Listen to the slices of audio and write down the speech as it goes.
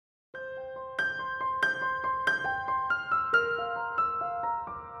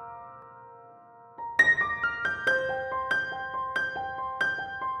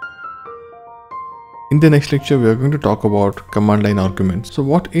In the next lecture, we are going to talk about command line arguments. So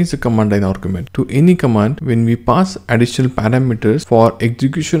what is a command line argument? To any command, when we pass additional parameters for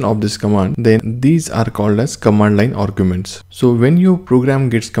execution of this command, then these are called as command line arguments. So when your program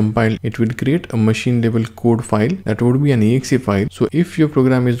gets compiled, it will create a machine level code file that would be an exe file. So if your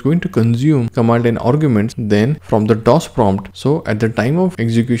program is going to consume command line arguments, then from the DOS prompt, so at the time of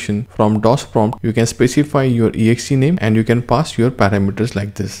execution from DOS prompt, you can specify your exe name and you can pass your parameters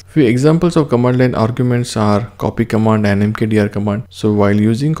like this. Few examples of command line arguments are copy command and mkdir command. So while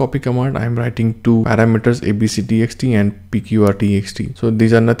using copy command, I am writing two parameters abctxt and pqrtxt. So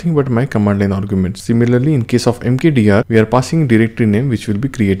these are nothing but my command line arguments. Similarly, in case of mkdir, we are passing directory name which will be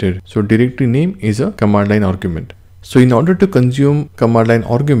created. So directory name is a command line argument. So in order to consume command line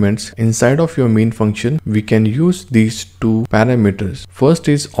arguments inside of your main function, we can use these two parameters. First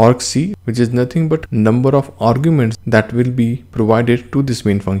is argc, which is nothing but number of arguments that will be provided to this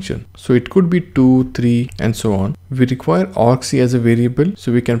main function. So it could be 2, 3 and so on. We require argc as a variable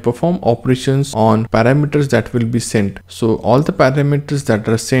so we can perform operations on parameters that will be sent. So all the parameters that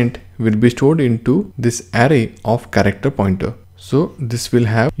are sent will be stored into this array of character pointer. So this will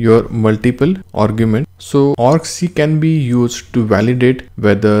have your multiple arguments. So argc can be used to validate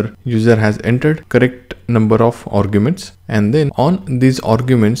whether user has entered correct number of arguments, and then on these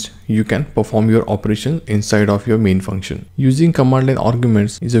arguments you can perform your operations inside of your main function. Using command line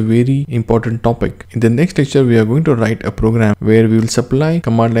arguments is a very important topic. In the next lecture, we are going to write a program where we will supply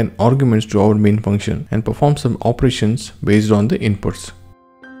command line arguments to our main function and perform some operations based on the inputs.